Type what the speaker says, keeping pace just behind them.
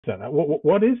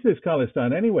What is this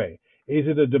Khalistan anyway? Is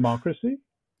it a democracy?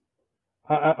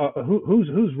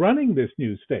 Who's running this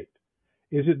new state?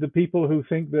 Is it the people who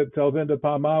think that Talwinder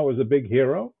Parmar was a big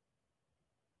hero,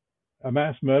 a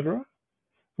mass murderer?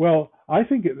 Well, I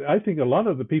think a lot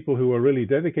of the people who are really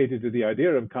dedicated to the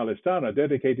idea of Khalistan are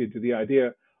dedicated to the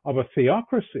idea of a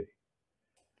theocracy.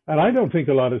 And I don't think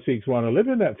a lot of Sikhs want to live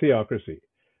in that theocracy.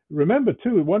 Remember,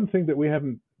 too, one thing that we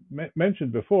haven't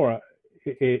mentioned before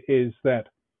is that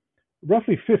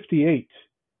roughly 58%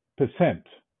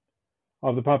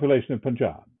 of the population of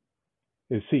Punjab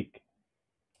is Sikh.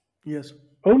 Yes.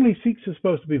 Only Sikhs are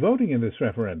supposed to be voting in this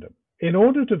referendum. In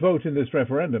order to vote in this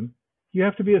referendum, you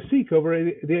have to be a Sikh over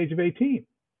the age of 18.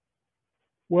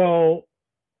 Well,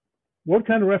 what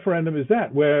kind of referendum is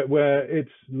that, where it's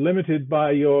limited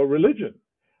by your religion?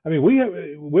 I mean,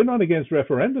 we're not against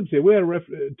referendums here. We had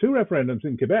two referendums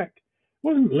in Quebec. It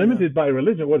wasn't limited by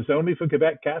religion. What, it's only for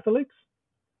Quebec Catholics?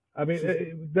 I mean,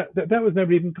 that was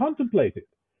never even contemplated,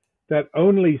 that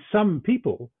only some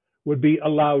people would be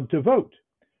allowed to vote.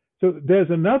 So there's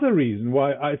another reason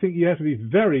why I think you have to be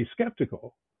very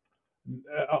skeptical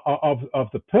of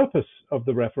the purpose of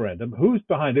the referendum, who's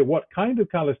behind it, what kind of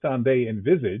Khalistan they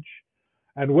envisage,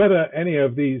 and whether any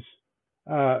of these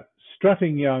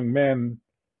strutting young men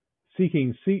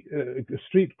seeking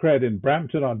street cred in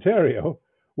Brampton, Ontario,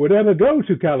 would ever go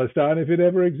to Khalistan if it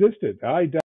ever existed. I doubt